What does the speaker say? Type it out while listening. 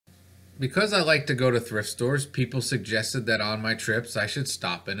because I like to go to thrift stores, people suggested that on my trips I should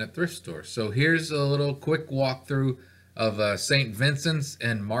stop in at thrift stores. So here's a little quick walkthrough of St. Vincent's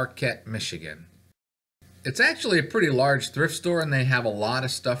in Marquette, Michigan. It's actually a pretty large thrift store and they have a lot of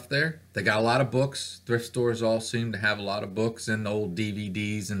stuff there. They got a lot of books. Thrift stores all seem to have a lot of books and old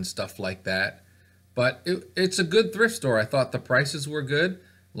DVDs and stuff like that. But it's a good thrift store. I thought the prices were good.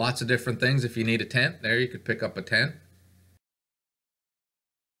 Lots of different things. If you need a tent, there you could pick up a tent.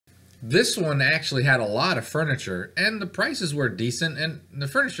 This one actually had a lot of furniture and the prices were decent and the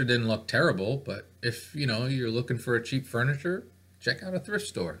furniture didn't look terrible. But if you're looking for a cheap furniture, check out a thrift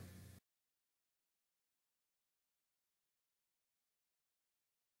store.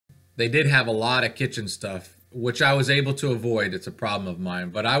 They did have a lot of kitchen stuff, which I was able to avoid. It's a problem of mine.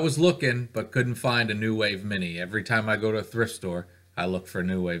 But I was looking, but couldn't find a New Wave Mini. Every time I go to a thrift store, I look for a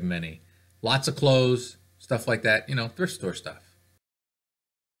New Wave Mini. Lots of clothes, stuff like that, thrift store stuff.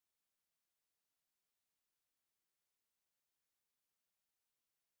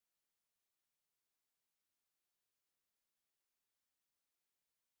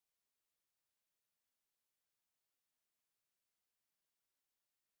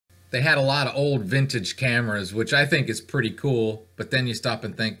 They had a lot of old vintage cameras, which I think is pretty cool. But then you stop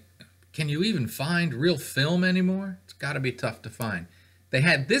and think, can you even find real film anymore? It's got to be tough to find. They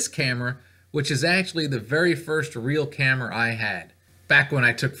had this camera, which is actually the very first real camera I had, back when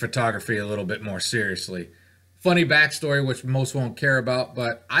I took photography a little bit more seriously. Funny backstory, which most won't care about,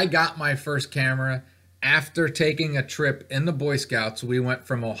 but I got my first camera after taking a trip in the Boy Scouts. We went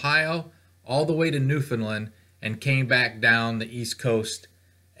from Ohio all the way to Newfoundland and came back down the East Coast.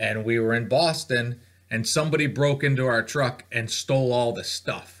 And we were in Boston, and somebody broke into our truck and stole all the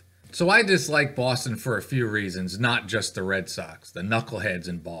stuff. So I dislike Boston for a few reasons, not just the Red Sox, the knuckleheads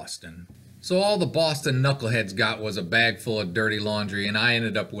in Boston. So all the Boston knuckleheads got was a bag full of dirty laundry, and I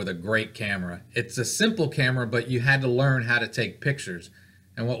ended up with a great camera. It's a simple camera, but you had to learn how to take pictures.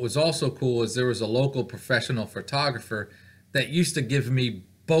 And what was also cool is there was a local professional photographer that used to give me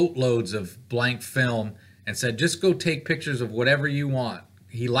boatloads of blank film and said, just go take pictures of whatever you want.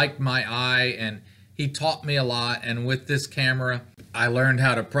 He liked my eye and he taught me a lot. And with this camera, I learned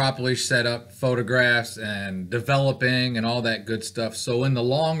how to properly set up photographs and developing and all that good stuff. So in the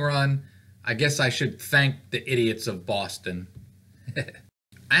long run, I guess I should thank the idiots of Boston. I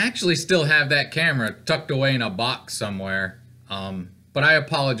actually still have that camera tucked away in a box somewhere. But I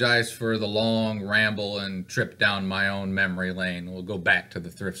apologize for the long ramble and trip down my own memory lane. We'll go back to the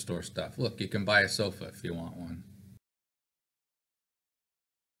thrift store stuff. Look, you can buy a sofa if you want one.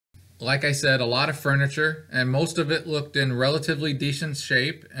 Like I said, a lot of furniture, and most of it looked in relatively decent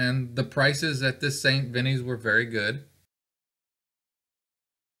shape, and the prices at this St. Vinny's were very good.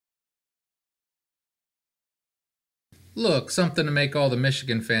 Look, something to make all the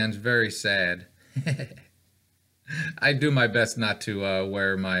Michigan fans very sad. I do my best not to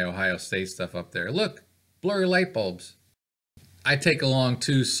wear my Ohio State stuff up there. Look, blurry light bulbs. I take along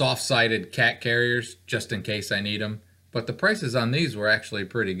 2 soft-sided cat carriers just in case I need them. But the prices on these were actually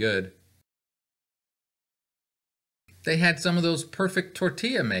pretty good. They had some of those perfect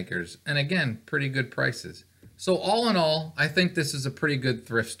tortilla makers, and again, pretty good prices. So all in all, I think this is a pretty good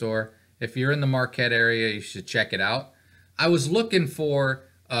thrift store. If you're in the Marquette area, you should check it out. I was looking for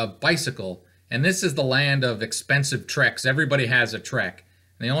a bicycle, and this is the land of expensive treks. Everybody has a trek.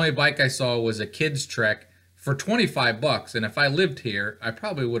 And the only bike I saw was a kid's trek for 25 bucks, and if I lived here, I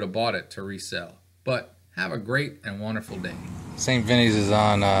probably would have bought it to resell. But have a great and wonderful day. St. Vinny's is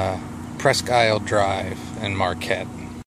on Presque Isle Drive in Marquette.